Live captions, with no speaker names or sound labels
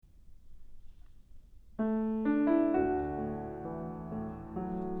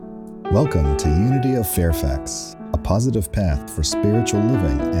Welcome to Unity of Fairfax, a positive path for spiritual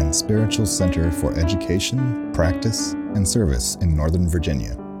living and spiritual center for education, practice, and service in Northern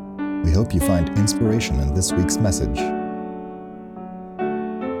Virginia. We hope you find inspiration in this week's message.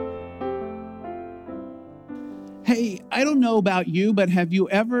 Hey, I don't know about you, but have you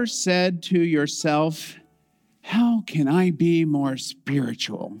ever said to yourself, how can I be more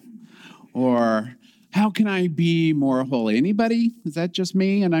spiritual? Or how can I be more holy? Anybody? Is that just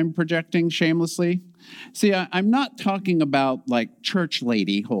me and I'm projecting shamelessly? See, I'm not talking about like Church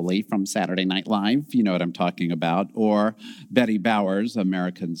Lady Holy from Saturday Night Live, you know what I'm talking about, or Betty Bowers,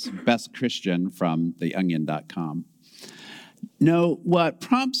 America's Best Christian from theonion.com. No, what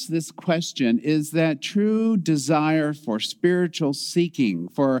prompts this question is that true desire for spiritual seeking,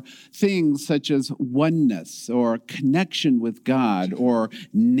 for things such as oneness or connection with God or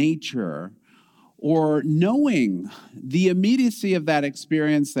nature, or knowing the immediacy of that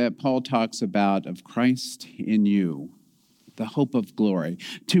experience that Paul talks about of Christ in you, the hope of glory.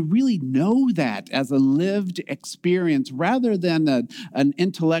 To really know that as a lived experience rather than an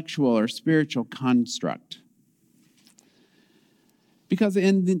intellectual or spiritual construct. Because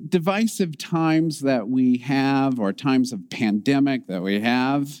in the divisive times that we have, or times of pandemic that we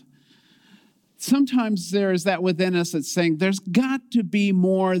have, sometimes there is that within us that's saying, there's got to be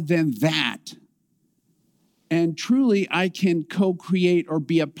more than that. And truly, I can co-create or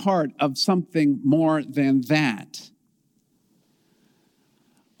be a part of something more than that.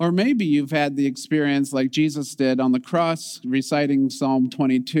 Or maybe you've had the experience like Jesus did on the cross, reciting Psalm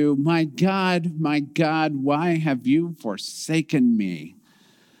 22, my God, why have you forsaken me?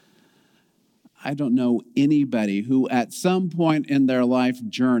 I don't know anybody who at some point in their life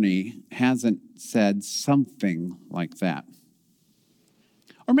journey hasn't said something like that.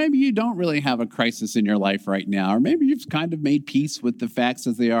 Or maybe you don't really have a crisis in your life right now, or maybe you've kind of made peace with the facts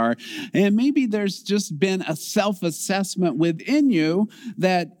as they are, and maybe there's just been a self-assessment within you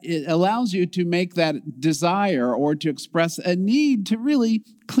that it allows you to make that desire or to express a need to really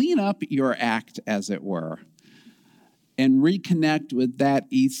clean up your act, as it were, and reconnect with that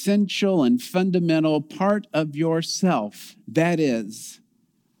essential and fundamental part of yourself, that is,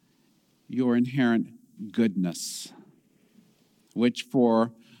 your inherent goodness, which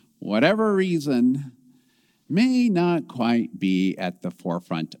for whatever reason may not quite be at the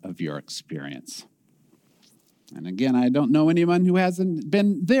forefront of your experience. And again, I don't know anyone who hasn't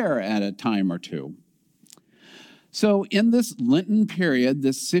been there at a time or two. So in this Lenten period,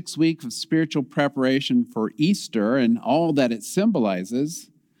 this 6 week of spiritual preparation for Easter and all that it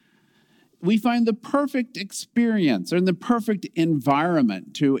symbolizes, we find the perfect experience or the perfect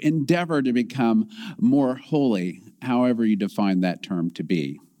environment to endeavor to become more holy, however you define that term to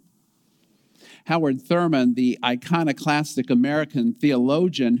be. Howard Thurman, the iconoclastic American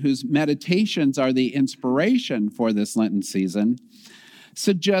theologian whose meditations are the inspiration for this Lenten season,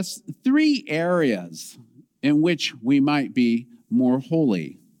 suggests 3 areas in which we might be more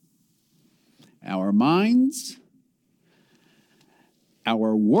holy: our minds,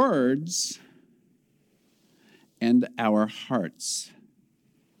 our words, and our hearts.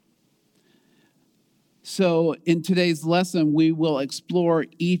 So in today's lesson, we will explore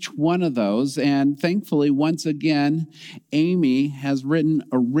each one of those. And thankfully, once again, Amy has written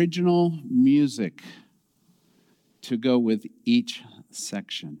original music to go with each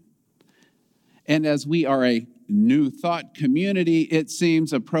section. And as we are a New Thought community, it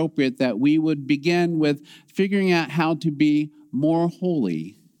seems appropriate that we would begin with figuring out how to be more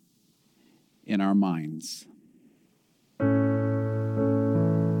holy in our minds.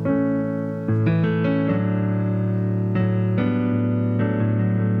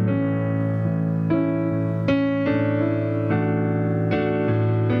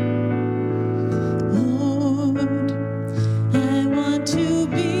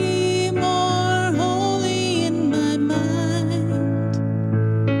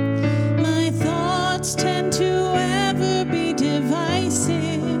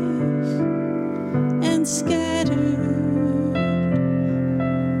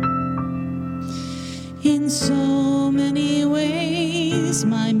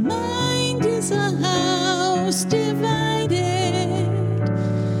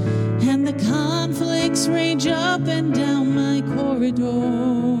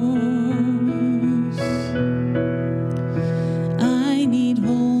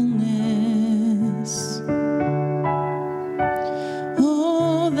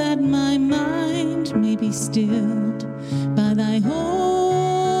 Stilled by thy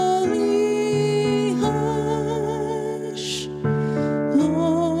holy hush,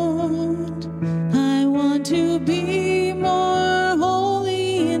 Lord, I want to be more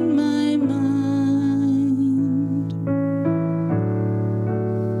holy in my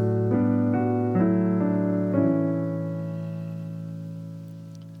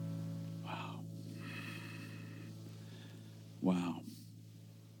Wow.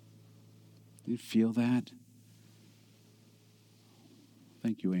 Do you feel that?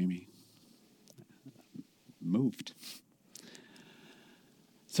 Thank you, Amy. Moved.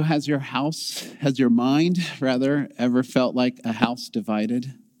 So has your mind, ever felt like a house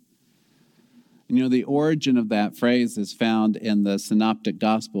divided? You know, the origin of that phrase is found in the synoptic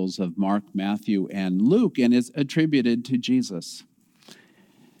gospels of Mark, Matthew, and Luke, and is attributed to Jesus.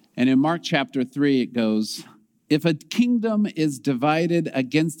 And in Mark chapter 3, it goes, "If a kingdom is divided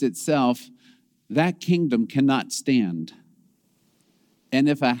against itself, that kingdom cannot stand. And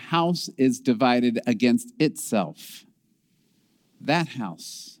if a house is divided against itself, that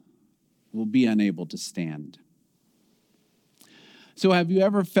house will be unable to stand." So have you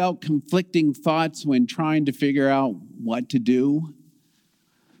ever felt conflicting thoughts when trying to figure out what to do,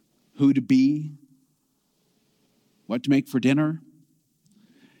 who to be, what to make for dinner?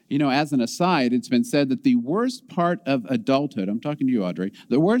 You know, as an aside, it's been said that the worst part of adulthood, I'm talking to you, Audrey,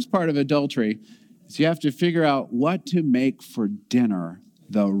 the worst part of adultery is you have to figure out what to make for dinner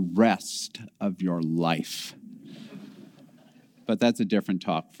the rest of your life. But that's a different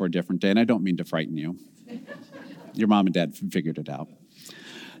talk for a different day, and I don't mean to frighten you. Your mom and dad figured it out.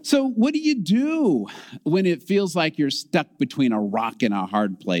 So what do you do when it feels like you're stuck between a rock and a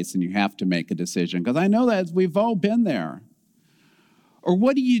hard place and you have to make a decision? Because I know that we've all been there. Or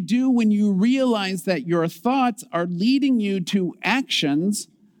what do you do when you realize that your thoughts are leading you to actions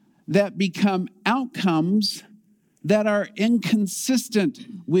that become outcomes that are inconsistent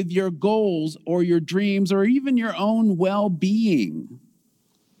with your goals or your dreams or even your own well-being?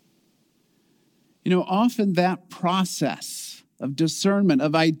 You know, often that process of discernment,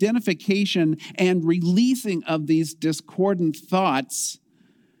 of identification and releasing of these discordant thoughts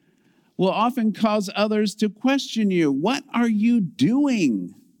will often cause others to question you. What are you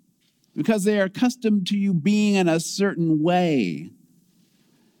doing? Because they are accustomed to you being in a certain way.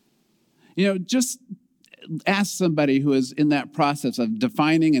 You know, just ask somebody who is in that process of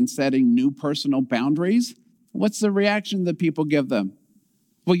defining and setting new personal boundaries. What's the reaction that people give them?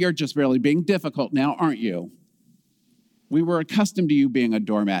 Well, you're just really being difficult now, aren't you? We were accustomed to you being a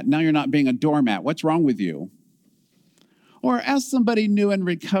doormat. Now you're not being a doormat. What's wrong with you? Or ask somebody new in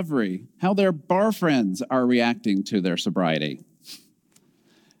recovery how their bar friends are reacting to their sobriety.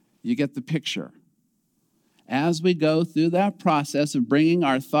 You get the picture. As we go through that process of bringing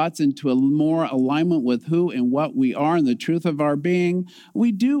our thoughts into a more alignment with who and what we are and the truth of our being,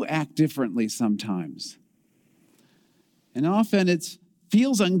 we do act differently sometimes. And often it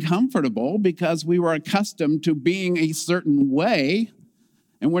feels uncomfortable because we were accustomed to being a certain way,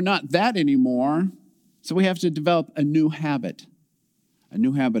 and we're not that anymore. So we have to develop a new habit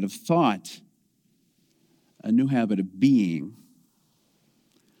of thought, a new habit of being.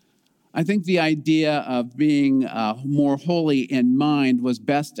 I think the idea of being more holy in mind was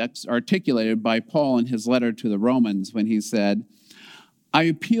best articulated by Paul in his letter to the Romans when he said, "I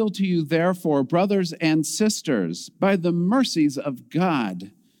appeal to you, therefore, brothers and sisters, by the mercies of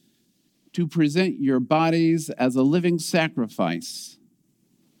God, to present your bodies as a living sacrifice,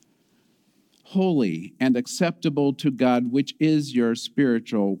 holy and acceptable to God, which is your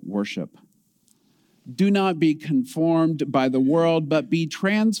spiritual worship. Do not be conformed by the world, but be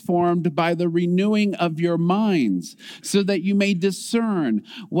transformed by the renewing of your minds, so that you may discern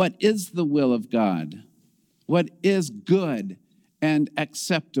what is the will of God, what is good and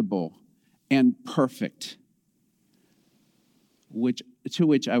acceptable and perfect." To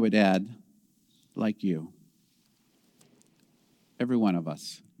which I would add, like you. Every one of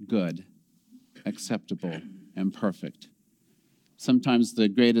us, good, acceptable, and perfect. Sometimes the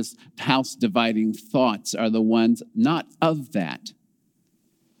greatest house-dividing thoughts are the ones not of that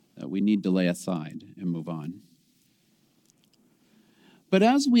we need to lay aside and move on. But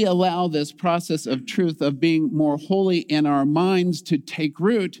as we allow this process of truth, of being more holy in our minds to take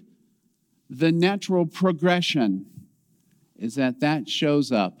root, the natural progression is that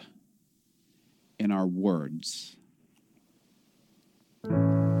shows up in our words.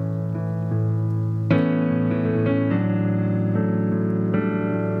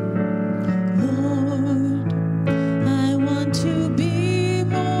 Lord, I want to be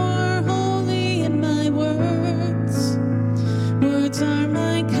more holy in my words. Words are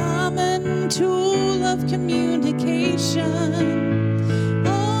my common tool of communication.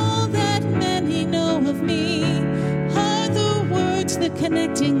 All that many know of me are the words, the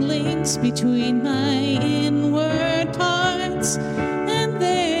connecting links between my inward parts and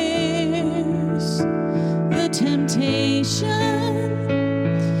theirs. The temptation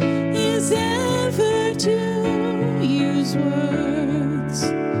is ever to use words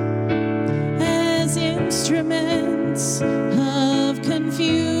as instruments midst of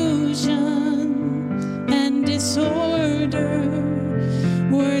confusion and disorder,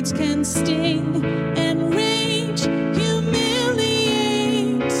 words can sting and rage, humiliate.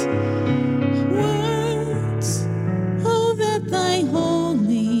 Words, oh, that thy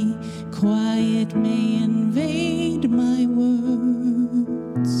holy quiet may invade my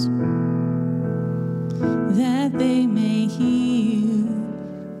words, that they may heal,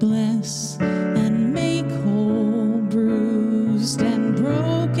 bless, and make whole, bruised and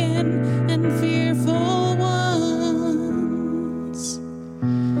broken and fearful ones.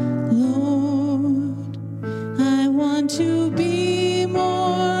 Lord, I want to be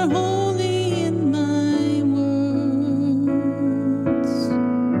more holy in my words.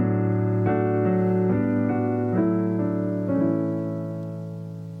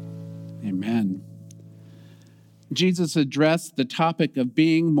 Amen. Jesus addressed the topic of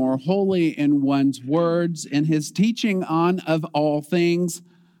being more holy in one's words in his teaching on, of all things,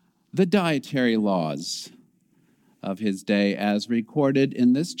 the dietary laws of his day, as recorded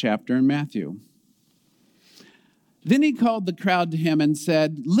in this chapter in Matthew. Then he called the crowd to him and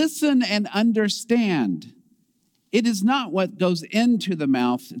said, "Listen and understand. It is not what goes into the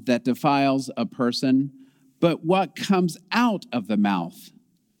mouth that defiles a person, but what comes out of the mouth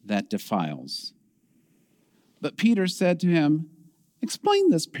that defiles." But Peter said to him,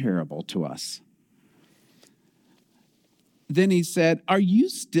 "Explain this parable to us." Then he said, "Are you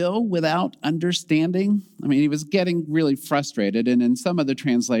still without understanding?" I mean, he was getting really frustrated. And in some of the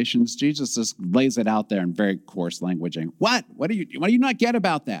translations, Jesus just lays it out there in very coarse languaging. What do you not get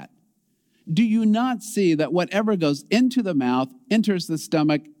about that? Do you not see that whatever goes into the mouth enters the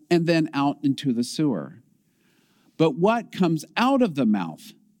stomach and then out into the sewer? But what comes out of the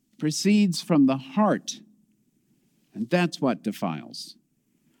mouth proceeds from the heart, and that's what defiles.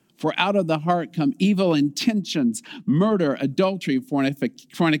 For out of the heart come evil intentions, murder, adultery,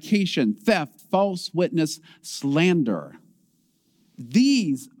 fornication, theft, false witness, slander.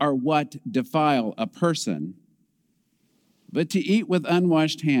 These are what defile a person. But to eat with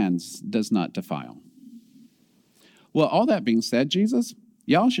unwashed hands does not defile. Well, all that being said, Jesus,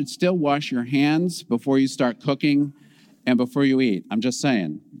 y'all should still wash your hands before you start cooking and before you eat. I'm just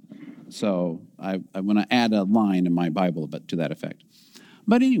saying. So I want to add a line in my Bible to that effect.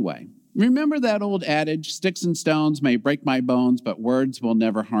 But anyway, remember that old adage, sticks and stones may break my bones, but words will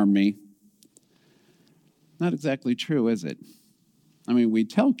never harm me? Not exactly true, is it? I mean, we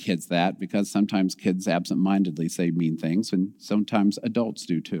tell kids that because sometimes kids absentmindedly say mean things, and sometimes adults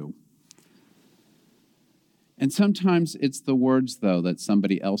do too. And sometimes it's the words, though, that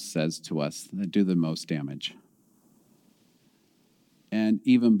somebody else says to us that do the most damage. And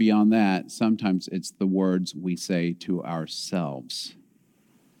even beyond that, sometimes it's the words we say to ourselves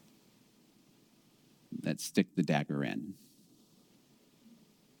that stick the dagger in.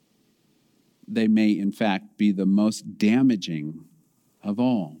 They may, in fact, be the most damaging of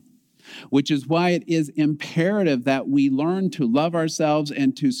all, which is why it is imperative that we learn to love ourselves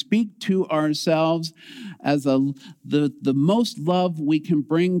and to speak to ourselves as the most love we can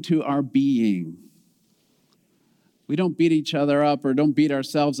bring to our being. We don't beat each other up or don't beat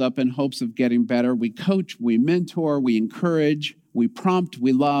ourselves up in hopes of getting better. We coach, we mentor, we encourage, we prompt,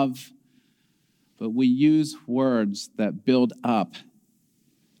 we love, but we use words that build up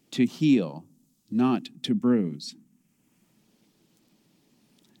to heal, not to bruise.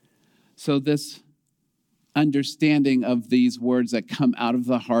 So this understanding of these words that come out of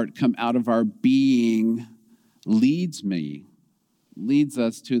the heart, come out of our being, leads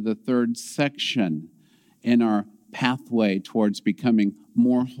us to the third section in our pathway towards becoming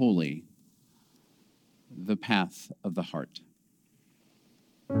more holy, the path of the heart.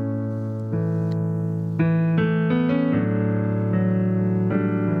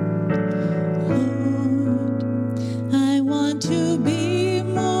 Lord, I want to be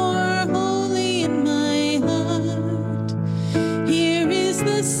more holy in my heart. Here is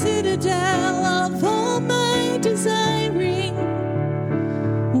the citadel of all my desiring,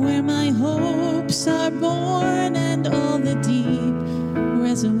 where my hopes are born and all the deep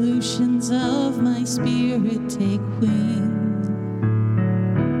resolutions of my spirit take wing.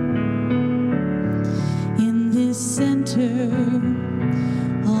 In this center,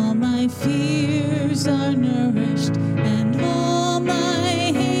 all my fears are nourished and all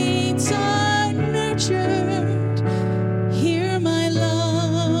my hates are nurtured. Here my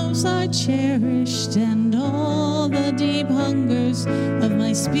loves are cherished and all the deep hungers of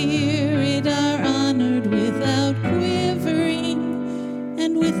my spirit are honored without quivering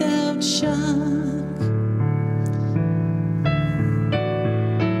and without shock.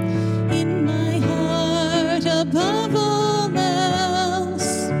 In my heart above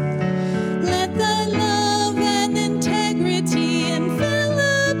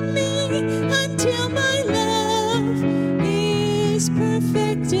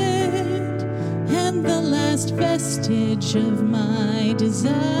perfected, and the last vestige of my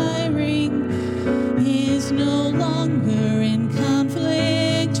desiring is no longer in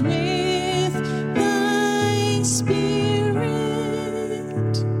conflict with thy spirit.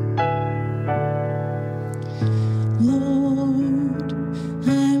 Lord,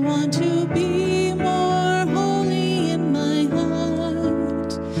 I want to be more holy in my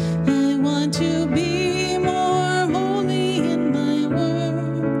heart. I want to be more holy in my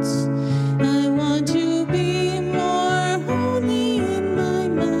words. I want to be more holy in my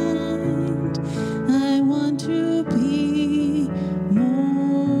mind. I want to be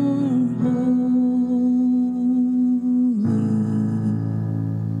more holy.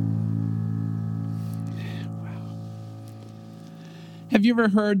 Have you ever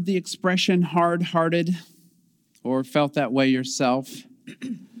heard the expression hard-hearted or felt that way yourself?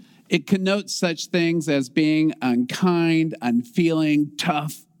 It connotes such things as being unkind, unfeeling,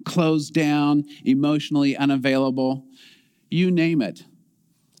 tough, closed down, emotionally unavailable. You name it.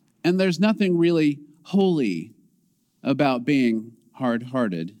 And there's nothing really holy about being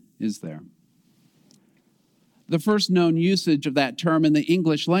hard-hearted, is there? The first known usage of that term in the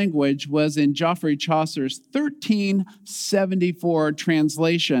English language was in Geoffrey Chaucer's 1374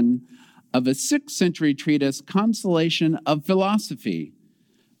 translation of a 6th century treatise, Consolation of Philosophy,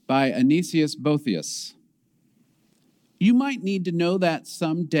 by Anicius Boethius. You might need to know that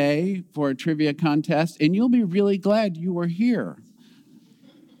someday for a trivia contest, and you'll be really glad you were here.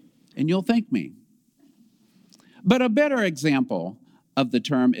 And you'll thank me. But a better example of the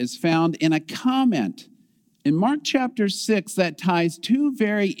term is found in a comment in Mark chapter 6 that ties two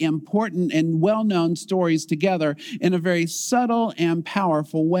very important and well-known stories together in a very subtle and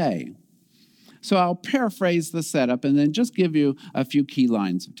powerful way. So I'll paraphrase the setup and then just give you a few key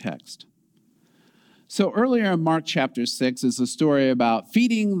lines of text. So earlier in Mark chapter 6 is a story about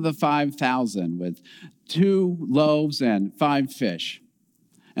feeding the 5,000 with 2 loaves and 5 fish.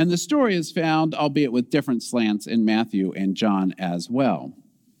 And the story is found, albeit with different slants, in Matthew and John as well.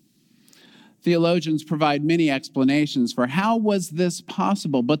 Theologians provide many explanations for how was this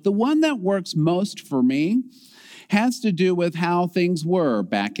possible, but the one that works most for me has to do with how things were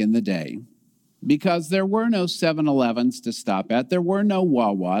back in the day. Because there were no 7-Elevens to stop at, there were no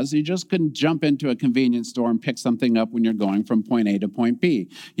Wawas. You just couldn't jump into a convenience store and pick something up when you're going from point A to point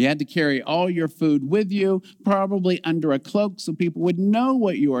B. You had to carry all your food with you, probably under a cloak so people would know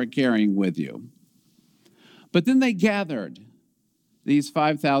what you were carrying with you. But then they gathered, these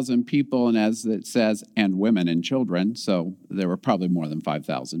 5,000 people, and as it says, and women and children, so there were probably more than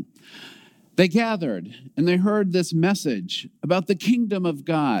 5,000. They gathered and they heard this message about the kingdom of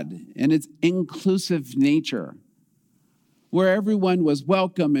God and its inclusive nature, where everyone was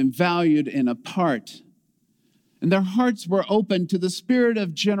welcome and valued and a part. And their hearts were open to the spirit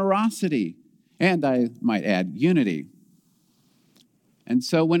of generosity and, I might add, unity. And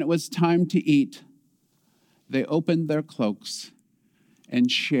so when it was time to eat, they opened their cloaks and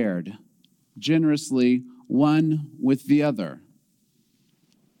shared generously one with the other.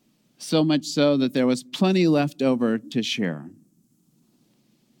 So much so that there was plenty left over to share.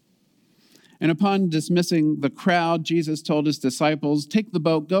 And upon dismissing the crowd, Jesus told his disciples, take the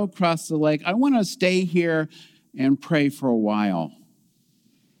boat, go across the lake. I want to stay here and pray for a while.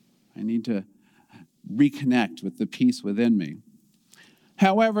 I need to reconnect with the peace within me.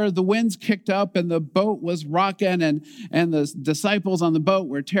 However, the winds kicked up and the boat was rocking and the disciples on the boat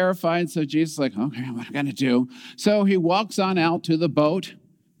were terrified. So Jesus is like, okay, what am I going to do? So he walks on out to the boat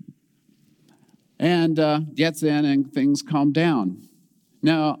and gets in and things calm down.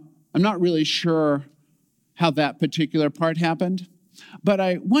 Now, I'm not really sure how that particular part happened, but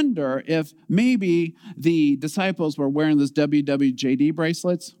I wonder if maybe the disciples were wearing those WWJD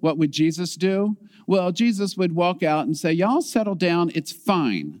bracelets. What would Jesus do? Well, Jesus would walk out and say, y'all settle down, it's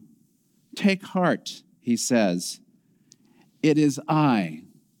fine. Take heart, he says. It is I.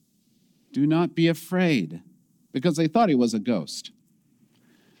 Do not be afraid, because they thought he was a ghost.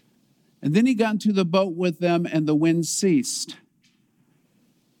 And then he got into the boat with them and the wind ceased.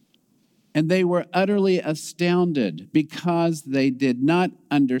 And they were utterly astounded because they did not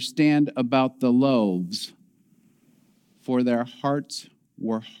understand about the loaves, for their hearts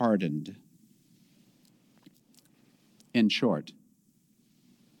were hardened. In short,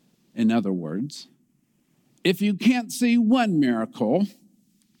 in other words, if you can't see one miracle,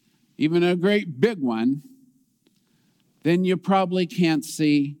 even a great big one, then you probably can't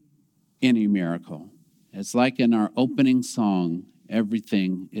see any miracle. It's like in our opening song,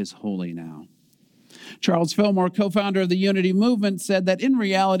 everything is holy now. Charles Fillmore, co-founder of the Unity Movement, said that in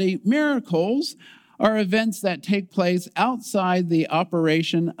reality, miracles are events that take place outside the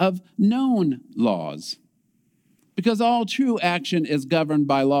operation of known laws. Because all true action is governed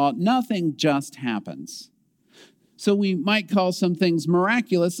by law, nothing just happens. So we might call some things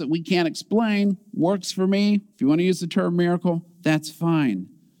miraculous that we can't explain. Works for me. If you want to use the term miracle, that's fine.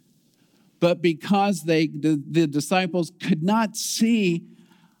 But because the disciples could not see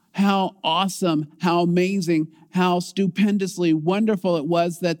how awesome, how amazing, how stupendously wonderful it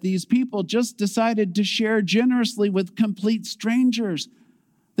was that these people just decided to share generously with complete strangers.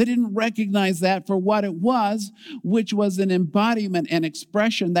 They didn't recognize that for what it was, which was an embodiment and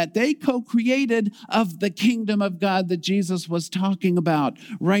expression that they co-created of the kingdom of God that Jesus was talking about.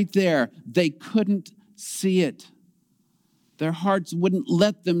 Right there, they couldn't see it. Their hearts wouldn't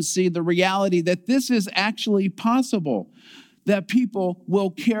let them see the reality that this is actually possible, that people will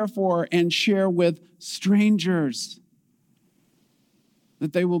care for and share with strangers,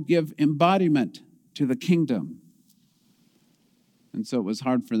 that they will give embodiment to the kingdom. And so it was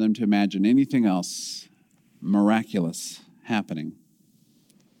hard for them to imagine anything else miraculous happening.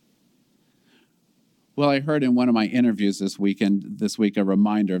 Well, I heard in one of my interviews this week a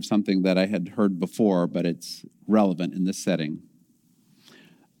reminder of something that I had heard before, but it's relevant in this setting.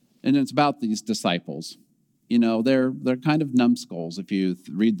 And it's about these disciples. You know, they're kind of numbskulls. If you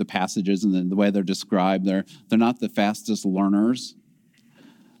read the passages and the way they're described, they're not the fastest learners.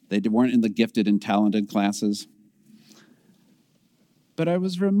 They weren't in the gifted and talented classes. But I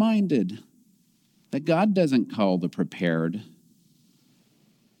was reminded that God doesn't call the prepared.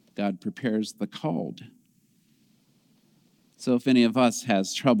 God prepares the called. So if any of us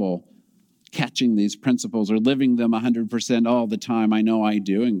has trouble catching these principles or living them 100% all the time, I know I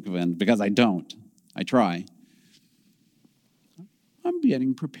do, and because I don't, I try. I'm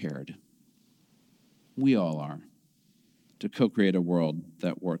getting prepared. We all are, to co-create a world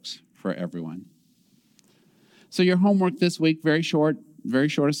that works for everyone. So your homework this week, very short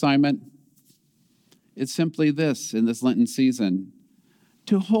assignment. It's simply this in this Lenten season,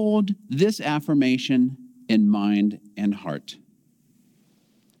 to hold this affirmation in mind and heart.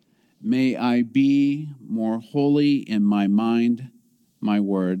 May I be more holy in my mind, my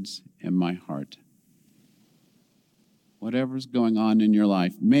words, and my heart. Whatever's going on in your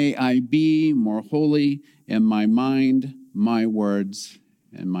life, may I be more holy in my mind, my words,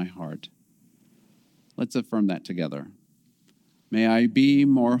 and my heart. Let's affirm that together. May I be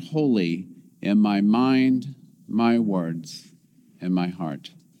more holy in my mind, my words, and my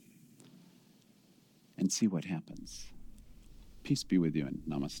heart. And see what happens. Peace be with you and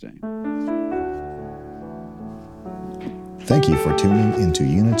namaste. Thank you for tuning into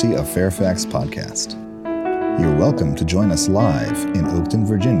Unity of Fairfax podcast. You're welcome to join us live in Oakton,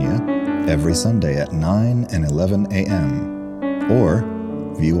 Virginia, every Sunday at 9 and 11 a.m. or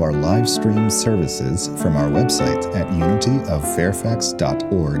view our live stream services from our website at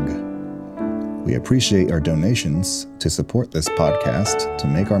unityoffairfax.org. We appreciate our donations to support this podcast to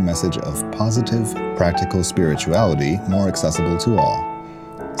make our message of positive, practical spirituality more accessible to all.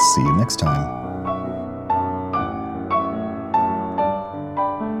 See you next time.